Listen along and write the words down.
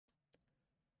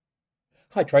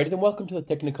Hi traders and welcome to the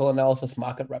Technical Analysis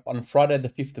Market Wrap on Friday the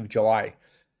 5th of July.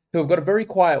 So we've got a very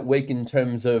quiet week in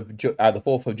terms of the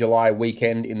 4th of July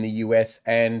weekend in the US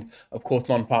and of course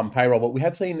non-farm payroll, but we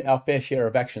have seen our fair share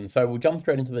of action. So we'll jump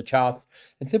straight into the charts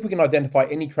and see if we can identify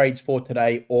any trades for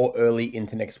today or early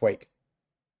into next week.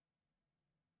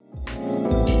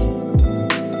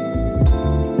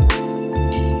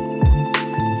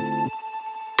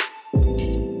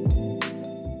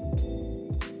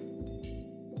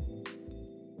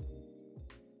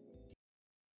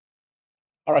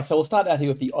 All right, so we'll start out here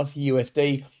with the Aussie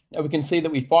USD. Now we can see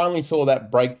that we finally saw that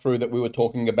breakthrough that we were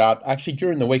talking about actually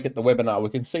during the week at the webinar. We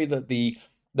can see that the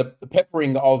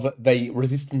peppering of the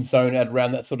resistance zone at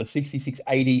around that sort of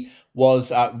 66.80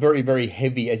 was very, very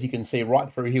heavy. As you can see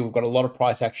right through here, we've got a lot of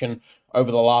price action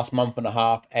over the last month and a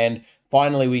half. And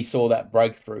finally, we saw that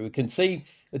breakthrough. We can see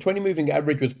the 20 moving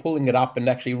average was pulling it up and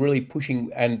actually really pushing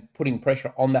and putting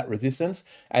pressure on that resistance.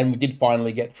 And we did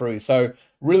finally get through. So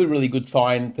really, really good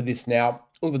sign for this now.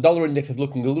 Well, the dollar index is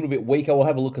looking a little bit weaker. We'll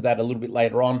have a look at that a little bit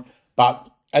later on. But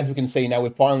as we can see now,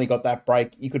 we've finally got that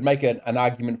break. You could make an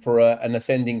argument for an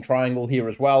ascending triangle here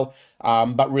as well.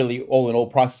 But really, all in all,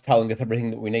 price is telling us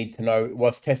everything that we need to know. It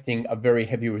was testing a very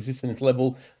heavy resistance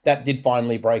level. That did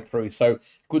finally break through. So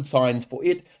good signs for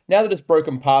it. Now that it's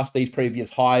broken past these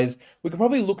previous highs, we could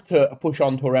probably look to push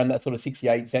on to around that sort of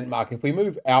 68-cent mark. If we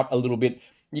move out a little bit,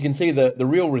 you can see the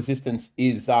real resistance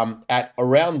is at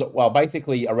around, well,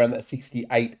 basically around that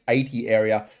 68.80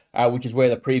 area, which is where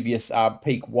the previous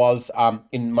peak was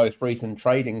in most recent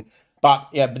trading. But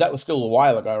yeah, but that was still a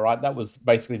while ago, right? That was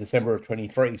basically December of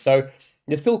 23. So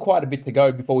there's still quite a bit to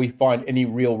go before we find any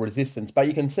real resistance. But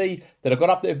you can see that I got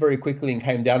up there very quickly and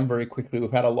came down very quickly.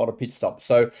 We've had a lot of pit stops.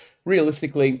 So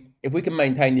realistically, if we can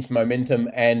maintain this momentum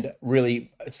and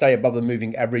really stay above the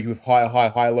moving average with high, high,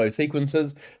 high, low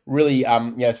sequences, really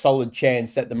solid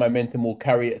chance that the momentum will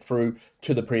carry it through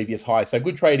to the previous high. So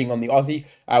good trading on the Aussie.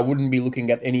 I wouldn't be looking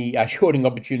at any shorting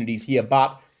opportunities here,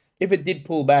 but if it did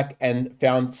pull back and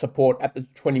found support at the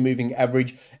 20 moving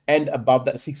average and above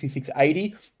that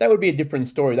 66.80, that would be a different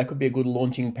story. That could be a good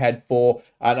launching pad for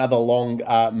another long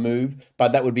move,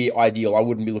 but that would be ideal. I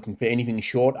wouldn't be looking for anything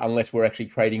short unless we're actually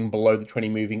trading below the 20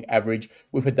 moving average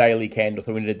with a daily candle.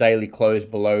 So we need a daily close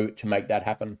below to make that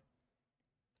happen.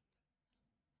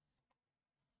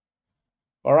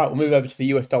 All right, we'll move over to the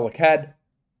US dollar CAD.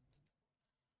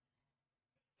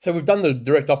 So we've done the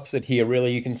direct opposite here,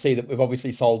 really. You can see that we've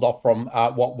obviously sold off from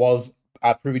what was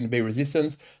proving to be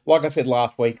resistance. Like I said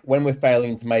last week, when we're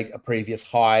failing to make a previous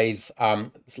highs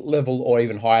level or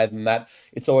even higher than that,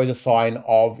 it's always a sign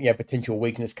of potential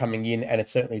weakness coming in, and it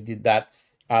certainly did that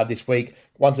this week.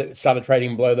 Once it started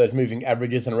trading below those moving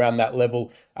averages and around that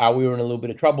level, we were in a little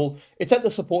bit of trouble. It's at the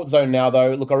support zone now,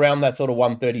 though. Look, around that sort of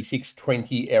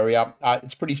 136.20 area.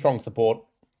 It's pretty strong support.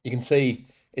 You can see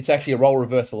it's actually a role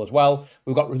reversal as well.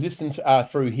 We've got resistance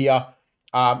through here,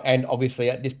 and obviously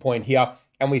at this point here,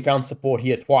 and we found support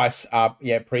here twice,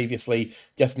 previously,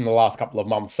 just in the last couple of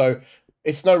months. So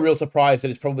it's no real surprise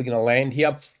that it's probably going to land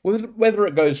here. Whether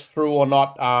it goes through or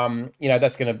not,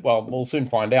 that's going to, well, we'll soon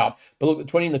find out. But look, the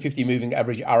 20 and the 50 moving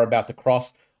average are about to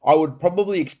cross. I would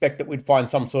probably expect that we'd find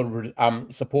some sort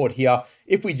of support here.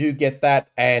 If we do get that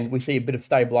and we see a bit of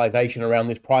stabilization around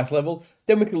this price level,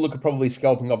 then we could look at probably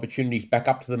scalping opportunities back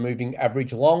up to the moving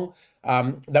average long.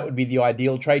 That would be the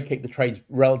ideal trade. Keep the trades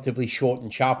relatively short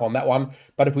and sharp on that one.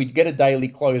 But if we get a daily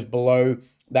close below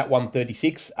that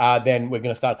 136, then we're going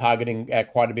to start targeting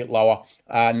quite a bit lower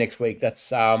next week.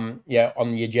 That's on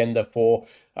the agenda for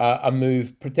a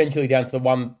move potentially down to the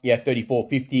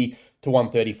 34.50 to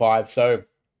 135. So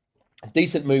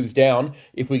decent moves down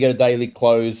if we get a daily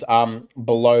close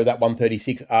below that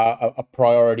 136 are a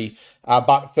priority.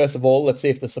 But first of all, let's see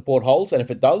if the support holds. And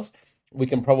if it does, we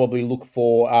can probably look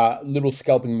for little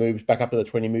scalping moves back up to the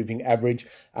 20 moving average.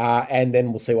 And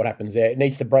then we'll see what happens there. It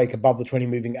needs to break above the 20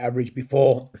 moving average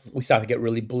before we start to get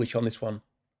really bullish on this one.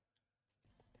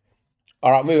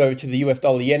 All right, move over to the US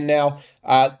dollar yen now.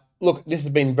 Look, this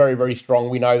has been very, very strong.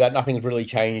 We know that nothing's really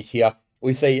changed here.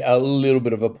 We see a little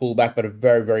bit of a pullback, but a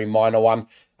very, very minor one.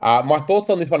 My thoughts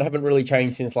on this one haven't really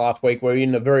changed since last week. We're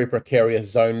in a very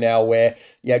precarious zone now where,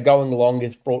 going long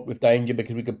is fraught with danger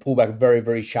because we could pull back very,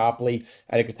 very sharply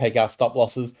and it could take our stop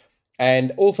losses.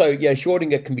 And also,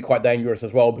 shorting it can be quite dangerous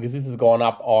as well because this has gone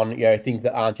up on, things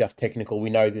that aren't just technical.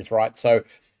 We know this, right? So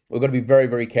we've got to be very,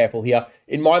 very careful here.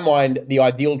 In my mind, the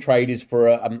ideal trade is for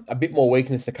a bit more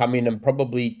weakness to come in and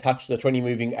probably touch the 20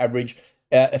 moving average,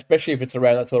 especially if it's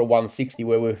around that sort of 160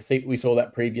 where we saw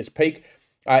that previous peak.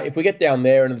 If we get down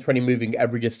there and the 20 moving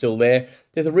average is still there,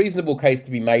 there's a reasonable case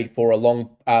to be made for a long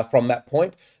from that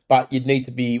point. but you'd need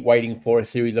to be waiting for a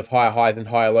series of higher highs and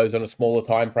higher lows on a smaller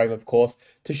time frame, of course,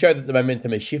 to show that the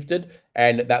momentum has shifted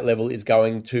and that level is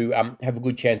going to have a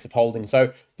good chance of holding.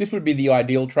 So this would be the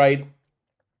ideal trade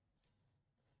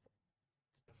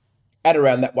at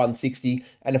around that 160,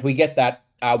 and if we get that,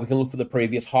 we can look for the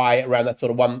previous high around that sort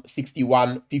of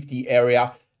 161.50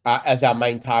 area as our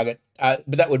main target. But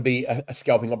that would be a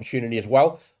scalping opportunity as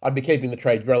well. I'd be keeping the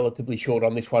trades relatively short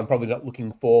on this one, probably not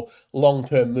looking for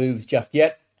long-term moves just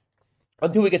yet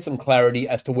until we get some clarity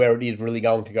as to where it is really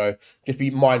going to go. Just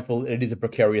be mindful that it is a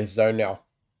precarious zone now.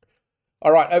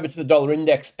 All right, over to the dollar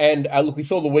index, and look, we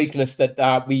saw the weakness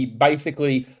that we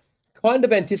basically kind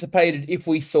of anticipated if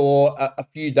we saw a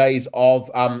few days of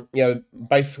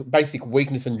basic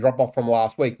weakness and drop off from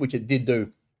last week, which it did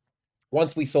do.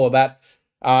 Once we saw that,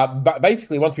 but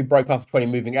basically once we broke past the 20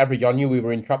 moving average, I knew we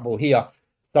were in trouble here.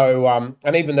 So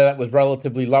and even though that was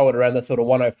relatively low at around that sort of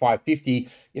 105.50,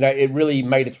 it really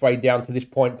made its way down to this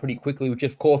point pretty quickly, which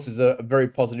of course is a very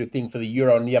positive thing for the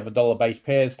euro and the other dollar-based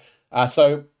pairs.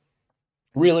 So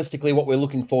realistically, what we're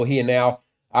looking for here now,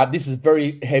 this is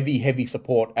very heavy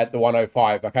support at the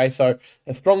 105, okay? So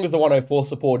as strong as the 104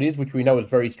 support is, which we know is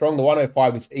very strong, the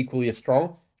 105 is equally as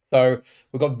strong. So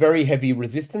we've got very heavy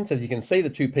resistance, as you can see, the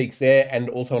two peaks there and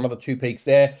also another two peaks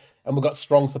there. And we've got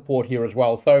strong support here as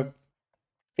well. So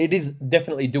it is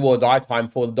definitely do or die time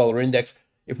for the dollar index.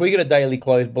 If we get a daily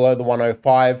close below the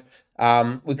 105,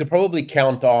 we could probably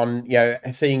count on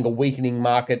seeing a weakening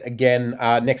market again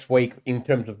next week in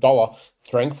terms of dollar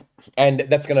strength, and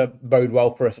that's going to bode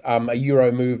well for us. A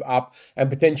euro move up and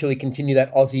potentially continue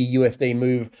that Aussie USD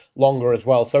move longer as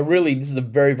well. So really, this is a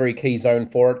very key zone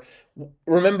for it.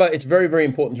 Remember, it's very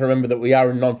important to remember that we are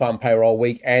in non-farm payroll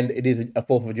week, and it is a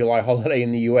 4th of July holiday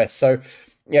in the US. So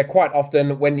yeah, quite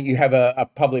often when you have a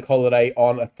public holiday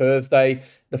on a Thursday,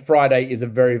 the Friday is a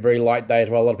very light day as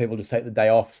well. A lot of people just take the day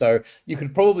off. So you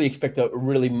could probably expect a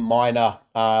really minor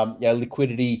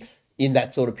liquidity in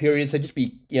that sort of period. So just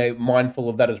be mindful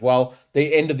of that as well.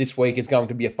 The end of this week is going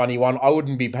to be a funny one. I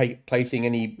wouldn't be placing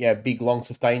any big long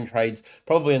sustained trades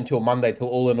probably until Monday, till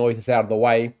all the noise is out of the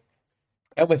way.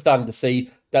 And we're starting to see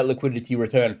that liquidity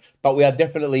return. But we are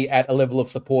definitely at a level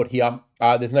of support here.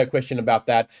 There's no question about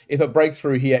that. If it breaks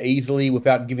through here easily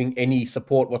without giving any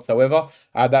support whatsoever,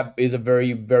 that is a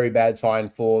very bad sign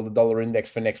for the dollar index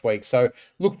for next week. So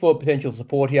look for potential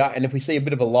support here. And if we see a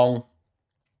bit of a long,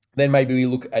 then maybe we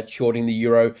look at shorting the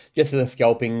euro just as a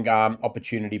scalping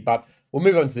opportunity. But we'll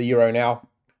move on to the euro now.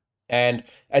 And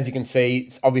as you can see,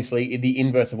 it's obviously the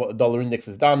inverse of what the dollar index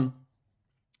has done.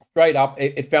 Straight up,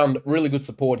 it found really good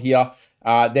support here.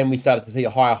 Then we started to see a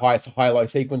higher low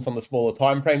sequence on the smaller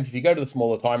time frames. If you go to the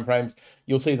smaller time frames,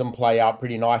 you'll see them play out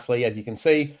pretty nicely. As you can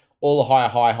see, all the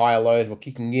higher lows were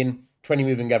kicking in, 20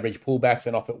 moving average pullbacks,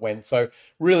 and off it went. So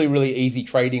really easy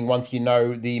trading once you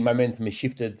know the momentum is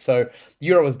shifted. So the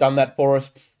euro has done that for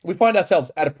us. We find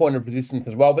ourselves at a point of resistance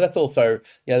as well, but that's also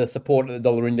the support of the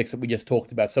dollar index that we just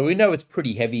talked about. So we know it's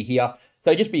pretty heavy here.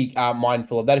 So just be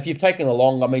mindful of that. If you've taken a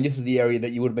long, I mean, this is the area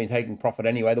that you would have been taking profit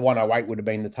anyway. The 108 would have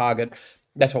been the target.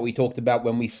 That's what we talked about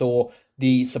when we saw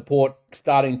the support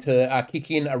starting to kick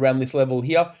in around this level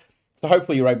here. So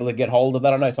hopefully you're able to get hold of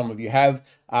that. I know some of you have,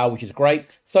 which is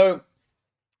great. So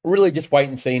really just wait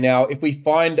and see now. If we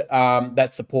find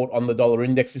that support on the dollar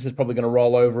index, this is probably going to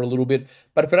roll over a little bit.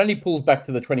 But if it only pulls back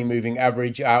to the 20 moving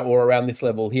average or around this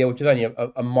level here, which is only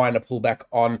a minor pullback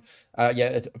on,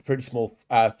 it's a pretty small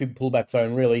fib pullback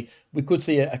zone really, we could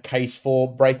see a case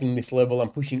for breaking this level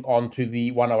and pushing on to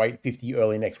the 108.50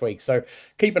 early next week. So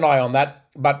keep an eye on that.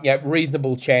 But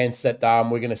reasonable chance that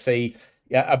we're going to see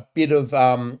a bit of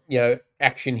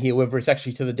action here, whether it's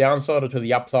actually to the downside or to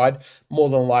the upside. More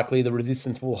than likely the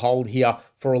resistance will hold here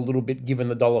for a little bit given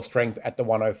the dollar strength at the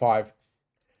 105.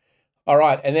 All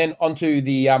right, and then onto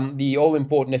the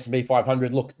all-important S&P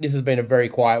 500. Look, this has been a very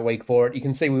quiet week for it. You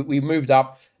can see we moved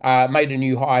up, made a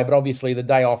new high, but obviously the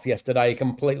day off yesterday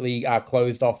completely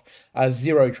closed off.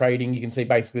 Zero trading. You can see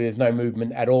basically there's no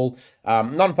movement at all.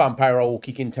 Non-farm payroll will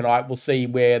kick in tonight. We'll see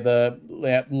where the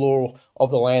law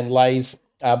of the land lays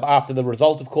after the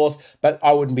result, of course, but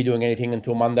I wouldn't be doing anything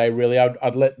until Monday, really.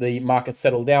 I'd let the market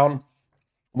settle down.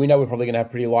 We know we're probably going to have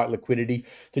pretty light liquidity,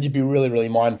 so just be really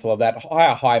mindful of that.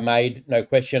 High made, no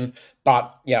question,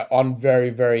 but on very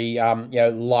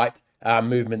light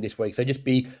movement this week. So just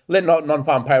be let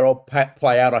non-farm payroll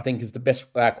play out. I think is the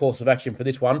best course of action for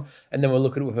this one, and then we'll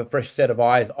look at it with a fresh set of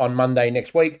eyes on Monday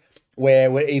next week,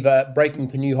 where we're either breaking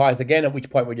to new highs again, at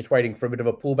which point we're just waiting for a bit of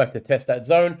a pullback to test that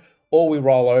zone, or we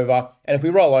roll over. And if we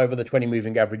roll over, the 20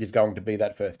 moving average is going to be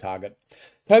that first target.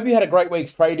 Hope you had a great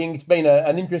week's trading. It's been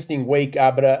an interesting week,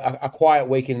 but a quiet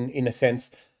week in a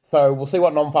sense. So we'll see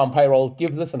what non-farm payrolls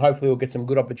gives us, and hopefully we'll get some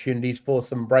good opportunities for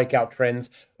some breakout trends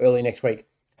early next week.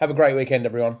 Have a great weekend,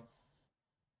 everyone.